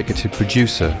our executive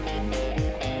producer.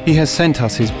 He has sent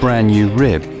us his brand new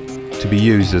rib to be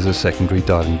used as a secondary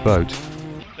diving boat.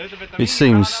 It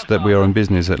seems that we are in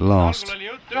business at last.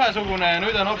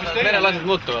 Merelased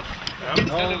muutuvad.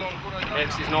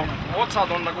 Ehk siis noh,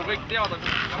 otsad on nagu kõik teada.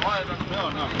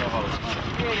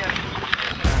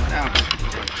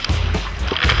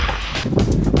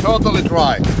 Totally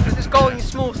dry. This is going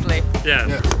smoothly.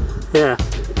 Yes. Yeah,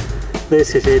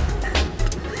 this is it.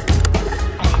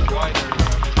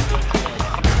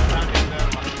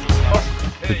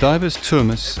 The divers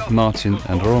Tuomas, Martin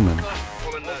and Roman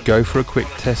go for a quick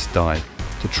test dive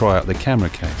to try out the camera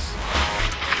case.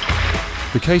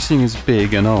 The casing is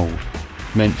big and old,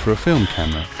 meant for a film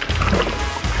camera.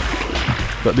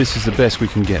 But this is the best we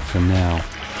can get for now.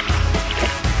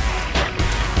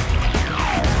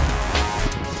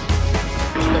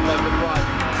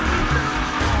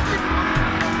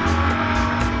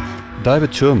 Diver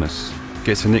Tuomas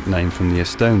gets a nickname from the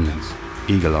Estonians,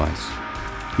 Eagle Eyes.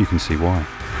 You can see why.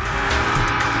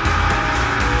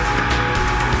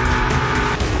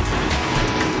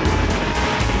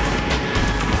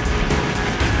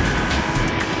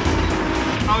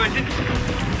 How is it?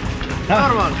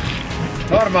 Normal.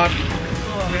 Normal.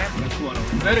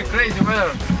 Very crazy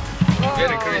weather.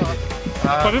 Very crazy.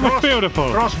 But it was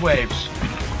beautiful. Cross waves.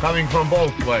 Coming from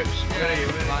both waves. Very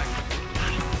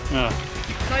Yeah.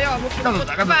 No joo,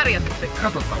 mutta pärjäsit se.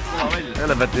 Katsotaan.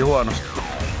 Helvetin huonosti.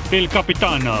 Il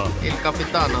Capitano. Il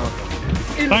Capitano.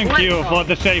 Thank you for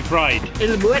the safe ride.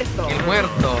 Il muerto. Il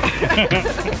Muerto.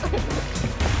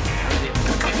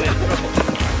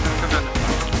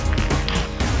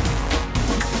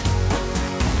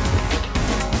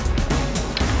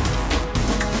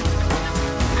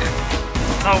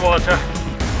 No water.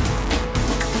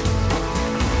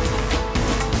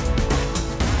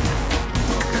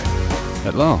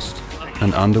 At last,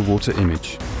 an underwater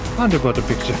image. Underwater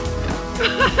picture.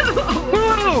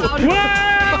 Wow!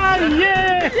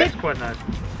 Yeah! That's quite nice.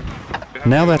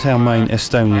 Now that our main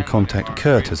Estonian contact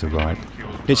Kurt has arrived,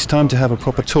 it's time to have a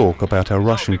proper talk about our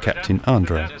Russian captain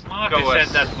Andrei. Martin said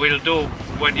that we'll do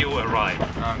when you arrive,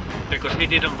 because he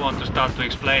didn't want to start to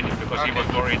explain it because he was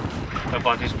worried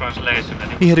about his translation.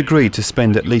 He had agreed to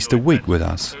spend at least a week with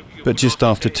us, but just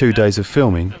after 2 days of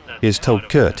filming, he has told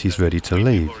Kurt he's ready to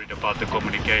leave. About the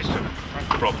communication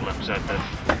problems and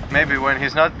maybe when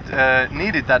he's not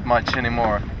needed that much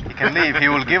anymore, he can leave. He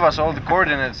will give us all the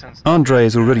coordinates and stuff. Andrei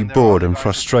is already bored and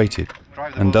frustrated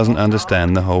and doesn't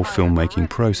understand the whole filmmaking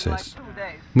process.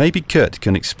 Maybe Kurt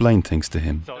can explain things to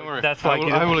him. That's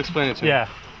I will explain it to him. Yeah.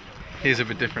 He's a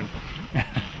bit different.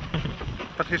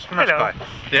 But he's a nice guy.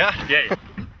 Yeah? Yeah.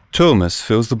 Tuomas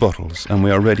fills the bottles and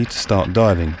we are ready to start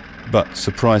diving. But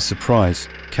surprise, surprise,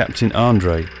 Captain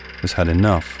Andrei has had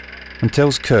enough and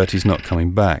tells Kurt he's not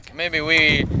coming back. Maybe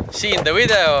we see in the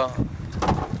video.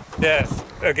 Yes,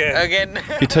 again.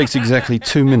 It takes exactly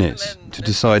 2 minutes to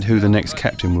decide who the next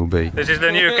captain will be. This is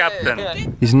the new captain.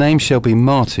 His name shall be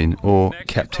Martin or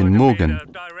Captain Morgan,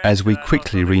 as we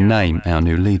quickly rename our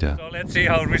new leader. So let's see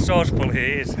how resourceful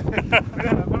he is.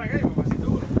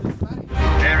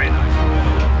 Very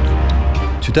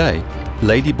nice. Today,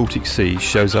 Lady Baltic Sea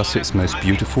shows us its most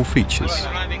beautiful features.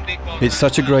 It's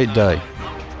such a great day,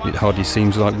 it hardly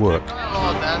seems like work.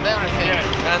 And everything.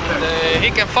 And he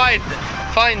can find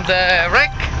the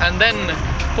wreck and then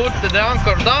put the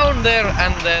anchor down there,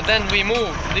 and then we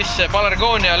move this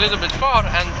Pelargonia a little bit far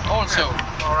and also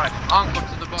anchor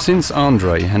to the bottom. Since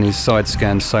Andrei and his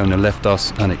side-scan sonar left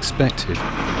us unexpected,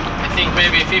 I think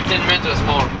maybe 15 meters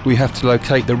more. we have to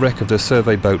locate the wreck of the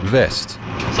survey boat Vest,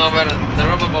 So where the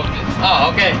rubber boat is.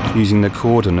 Oh, okay. using the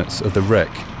coordinates of the wreck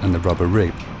and the rubber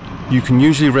rib. You can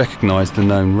usually recognise the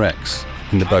known wrecks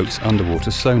in the boat's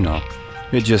underwater sonar.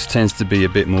 It just tends to be a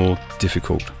bit more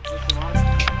difficult.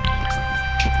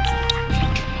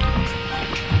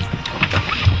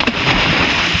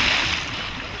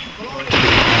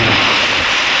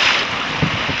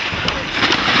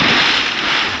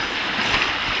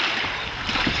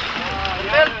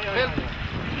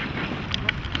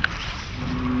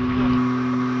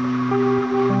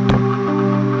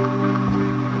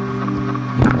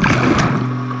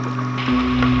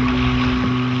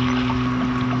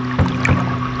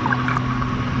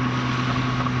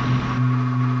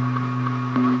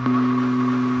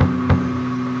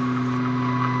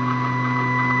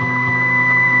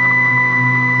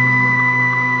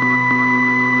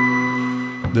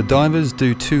 The divers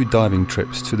do 2 diving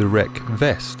trips to the wreck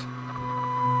Vest.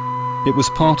 It was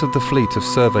part of the fleet of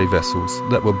survey vessels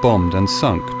that were bombed and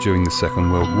sunk during the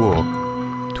Second World War,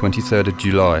 23rd of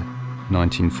July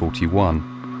 1941.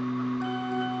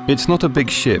 It's not a big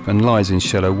ship and lies in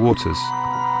shallow waters,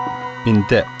 in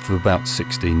depth of about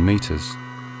 16 meters.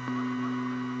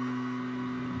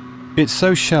 It's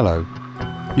so shallow,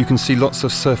 you can see lots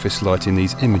of surface light in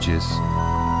these images,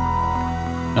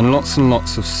 and lots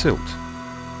of silt.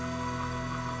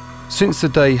 Since the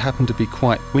day happened to be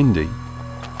quite windy,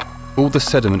 all the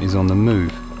sediment is on the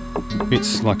move.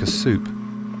 It's like a soup.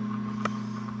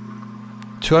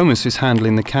 Tuomas is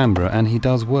handling the camera and he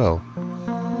does well,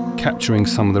 capturing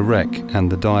some of the wreck and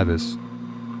the divers.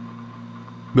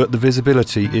 But the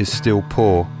visibility is still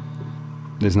poor.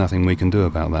 There's nothing we can do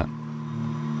about that.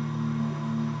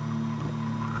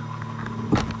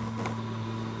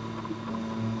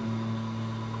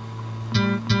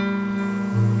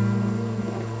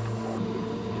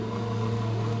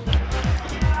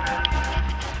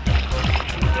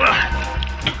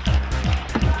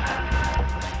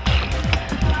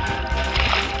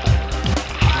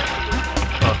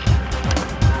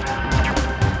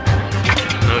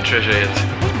 Treasure yet.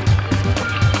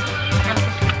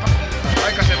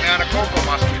 Aikaisemmin aina koko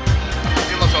maski.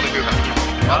 Silloin se oli pyhä.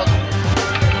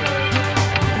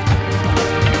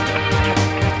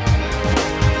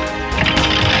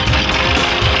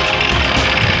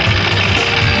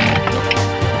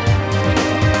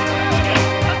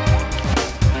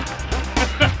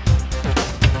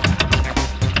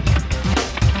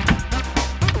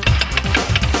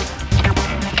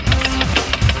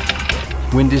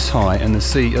 wind is high and the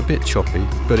sea a bit choppy,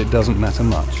 but it doesn't matter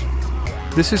much.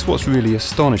 This is what's really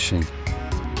astonishing.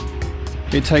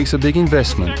 It takes a big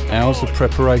investment, hours of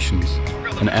preparations,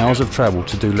 and hours of travel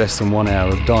to do less than 1 hour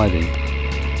of diving.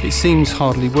 It seems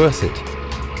hardly worth it,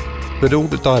 but all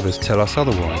the divers tell us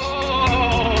otherwise.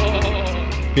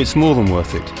 It's more than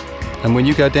worth it, and when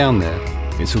you go down there,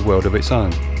 it's a world of its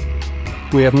own.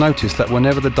 We have noticed that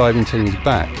whenever the diving team is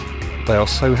back, they are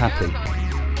so happy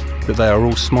that they are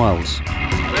all smiles.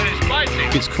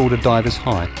 It's called a diver's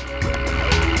high.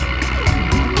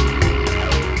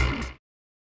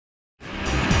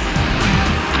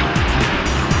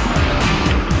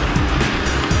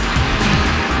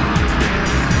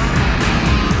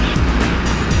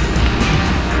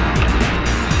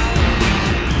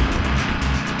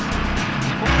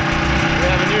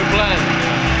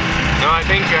 I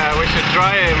think we should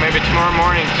try maybe tomorrow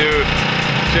morning to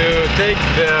take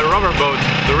the rubber boat,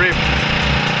 the reef,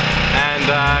 and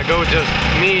go just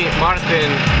me, Martin,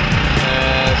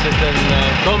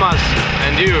 Thomas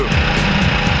and you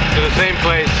to the same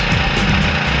place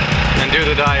and do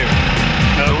the dive.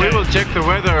 Okay. So we will check the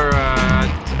weather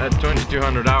at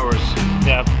 2200 hours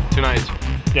tonight.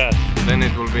 Yes. Then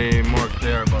it will be more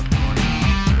clear about the morning.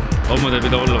 Homme teil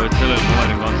pidi olla vaid sellel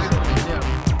Marin kanssa.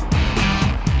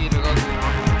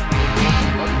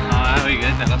 Õige,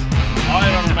 ette lasta.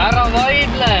 Ära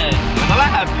vaidle! Ta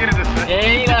läheb kirdesse.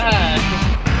 Ei lähe.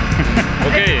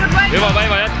 Okei, hyvä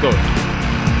päivä jätku.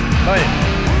 Bye.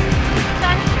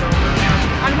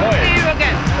 And we'll see you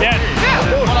again. Yes.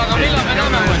 Aga millal me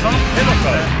näeme uuesti?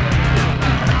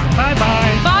 Bye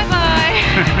bye. Bye bye.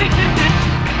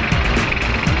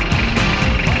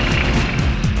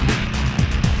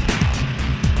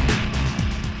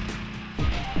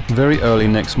 Very early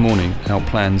next morning, our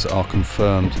plans are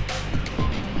confirmed.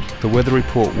 The weather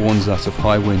report warns us of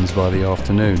high winds by the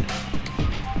afternoon.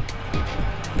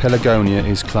 Pelagonia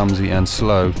is clumsy and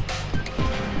slow,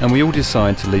 and we all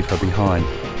decide to leave her behind.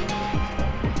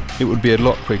 It would be a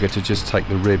lot quicker to just take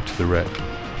the rib to the wreck.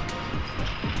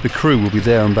 The crew will be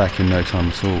there and back in no time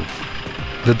at all.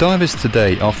 The divers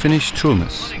today are Finnish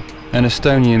Tuomas and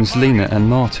Estonians Lina and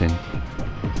Martin.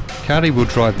 Kari will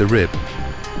drive the rib.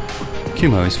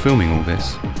 Kimmo is filming all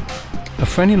this. A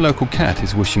friendly local cat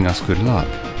is wishing us good luck.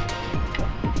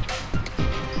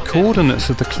 Coordinates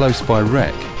of the close-by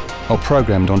wreck are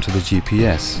programmed onto the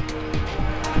GPS.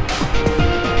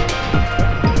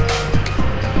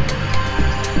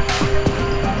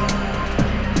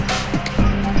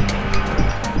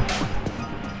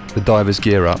 The divers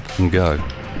gear up and go.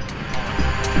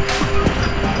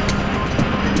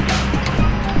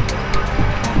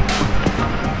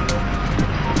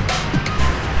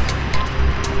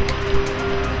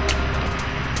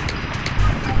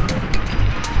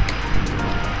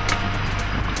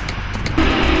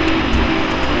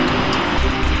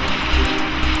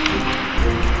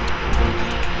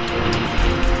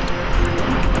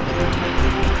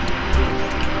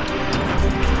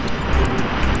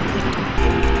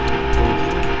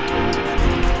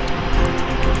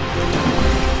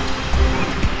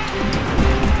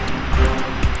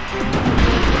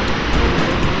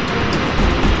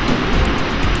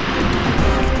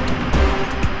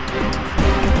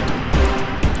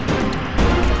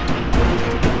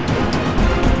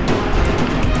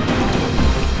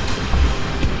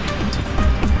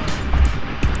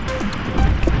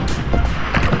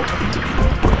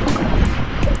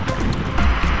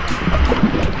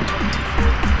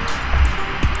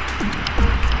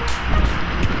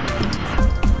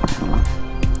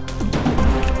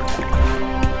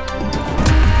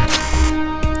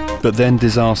 But then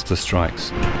disaster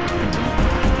strikes.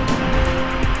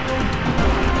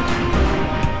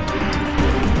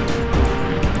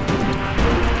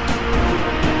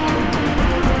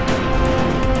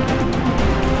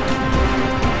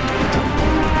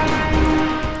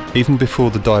 Even before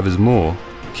the divers moor,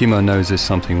 Kimmo knows there's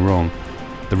something wrong.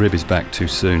 The rib is back too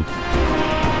soon.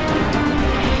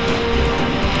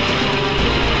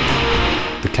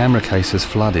 The camera case has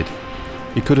flooded.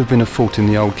 It could have been a fault in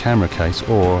the old camera case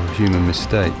or a human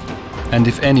mistake. And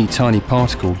if any tiny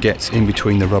particle gets in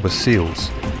between the rubber seals,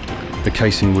 the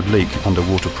casing would leak under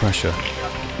water pressure.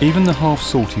 Even the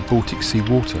half-salty Baltic Sea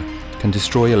water can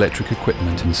destroy electric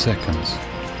equipment in seconds.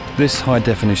 This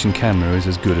high-definition camera is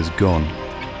as good as gone.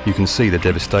 You can see the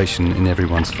devastation in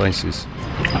everyone's faces.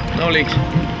 No leaks.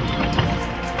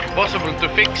 Possible to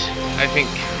fix, I think.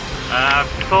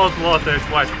 Salt water is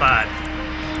quite bad.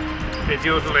 It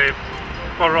usually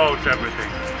corrodes everything.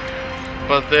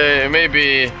 But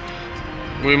maybe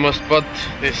we must put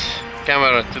this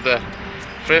camera to the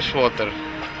fresh water.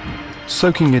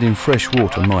 Soaking it in fresh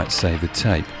water might save the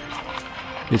tape.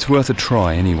 It's worth a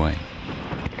try anyway.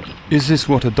 Is this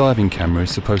what a diving camera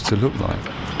is supposed to look like?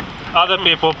 Other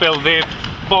people build the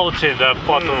boats in the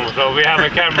bottle, so we have a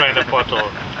camera in the bottle.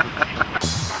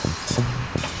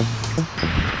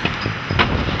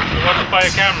 You want to buy a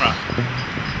camera?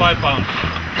 £5.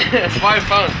 5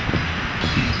 pounds.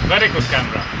 Very good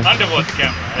camera. Underwater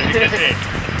camera, as you can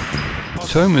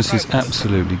see. Thomas is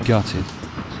absolutely gutted,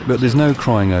 but there's no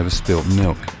crying over spilt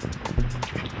milk.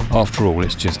 After all,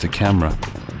 it's just a camera.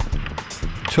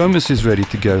 Thomas is ready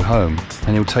to go home,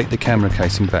 and he'll take the camera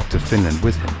casing back to Finland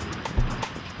with him.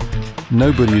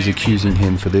 Nobody is accusing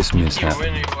him for this mishap,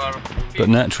 but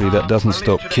naturally that doesn't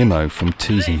stop Kimmo from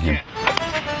teasing him.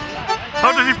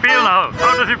 How does he feel now?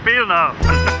 How does he feel now?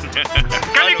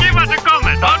 Can you give us a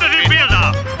comment? How does he feel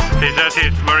now? He says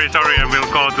he's very sorry and will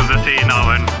go to the sea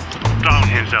now and drown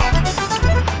himself.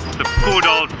 The good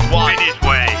old Finnish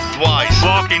way. Wise.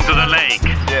 Walk into the lake.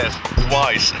 Yes,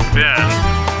 wise. Yeah.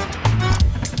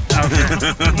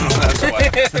 That's why.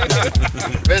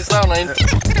 Best sauna in.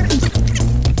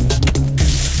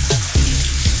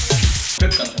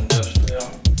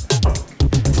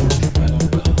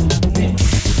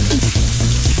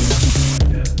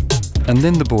 And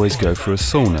then the boys go for a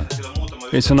sauna.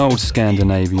 It's an old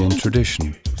Scandinavian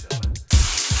tradition.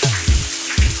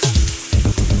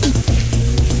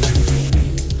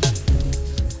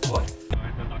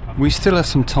 We still have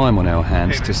some time on our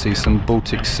hands to see some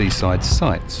Baltic seaside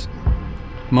sights.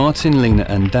 Martin, Lena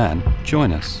and Dan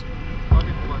join us.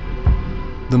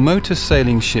 The motor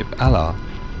sailing ship Ala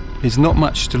is not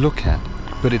much to look at,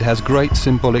 but it has great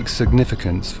symbolic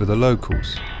significance for the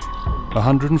locals.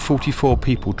 144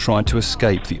 people tried to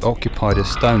escape the occupied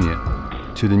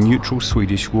Estonia to the neutral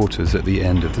Swedish waters at the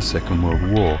end of the Second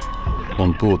World War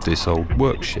on board this old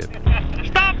work ship.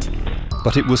 Stop!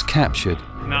 But it was captured.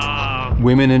 No.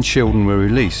 Women and children were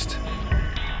released,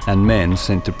 and men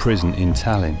sent to prison in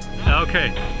Tallinn.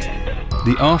 Okay.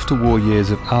 The after-war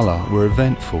years of Ala were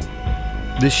eventful.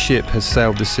 This ship has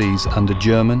sailed the seas under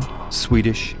German,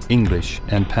 Swedish, English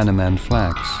and Panamanian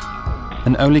flags,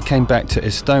 and only came back to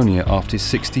Estonia after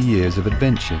 60 years of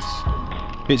adventures.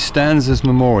 It stands as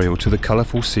memorial to the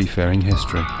colourful seafaring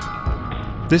history.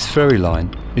 This ferry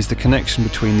line is the connection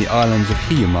between the islands of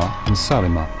Hiiumaa and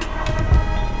Saaremaa.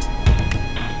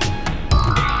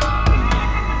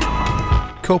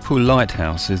 Kopu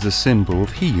Lighthouse is the symbol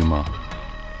of Hiiumaa.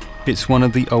 It's one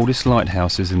of the oldest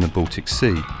lighthouses in the Baltic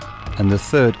Sea, and the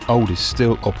third oldest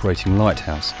still operating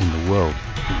lighthouse in the world.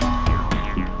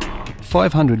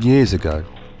 500 years ago,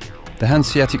 the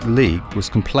Hanseatic League was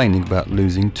complaining about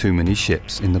losing too many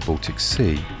ships in the Baltic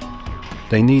Sea.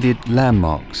 They needed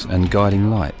landmarks and guiding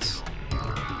lights.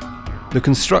 The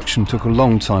construction took a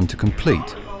long time to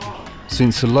complete,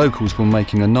 since the locals were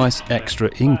making a nice extra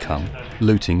income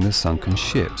looting the sunken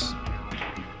ships.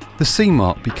 The Sea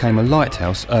Mark became a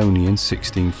lighthouse only in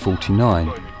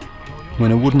 1649,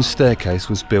 when a wooden staircase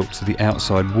was built to the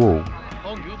outside wall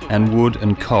and wood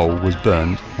and coal was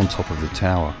burned on top of the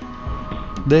tower.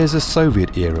 There's a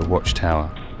Soviet-era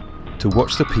watchtower to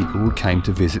watch the people who came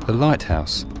to visit the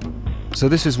lighthouse. So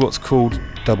this is what's called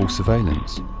double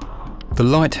surveillance. The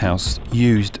lighthouse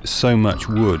used so much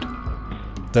wood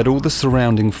that all the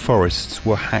surrounding forests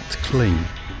were hacked clean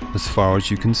as far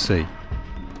as you can see.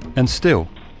 And still,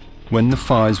 when the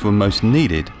fires were most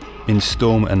needed in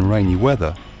storm and rainy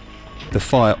weather, the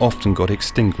fire often got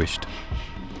extinguished.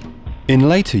 In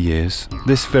later years,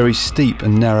 this very steep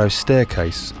and narrow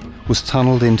staircase was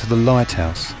tunnelled into the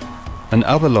lighthouse, and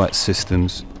other light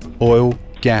systems, oil,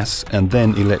 gas and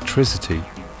then electricity,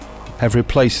 have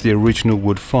replaced the original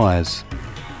wood fires.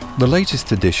 The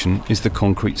latest addition is the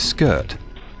concrete skirt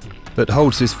that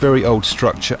holds this very old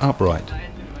structure upright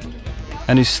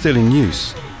and is still in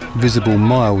use, visible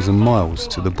miles and miles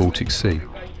to the Baltic Sea.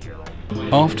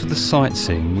 After the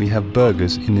sightseeing, we have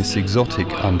burgers in this exotic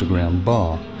underground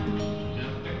bar.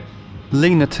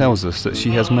 Lena tells us that she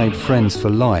has made friends for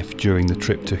life during the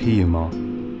trip to Hiiumaa,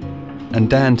 and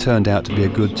Dan turned out to be a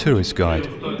good tourist guide.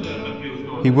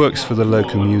 He works for the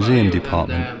local museum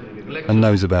department and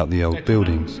knows about the old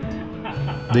buildings.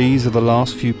 These are the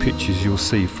last few pictures you'll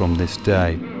see from this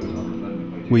day.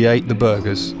 We ate the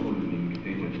burgers,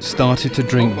 started to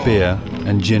drink beer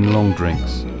and gin long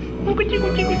drinks,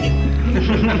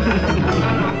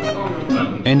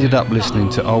 ended up listening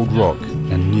to old rock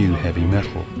and new heavy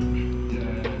metal.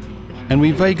 And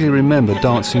we vaguely remember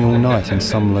dancing all night in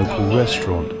some local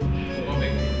restaurant.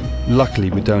 Luckily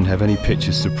we don't have any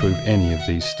pictures to prove any of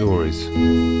these stories.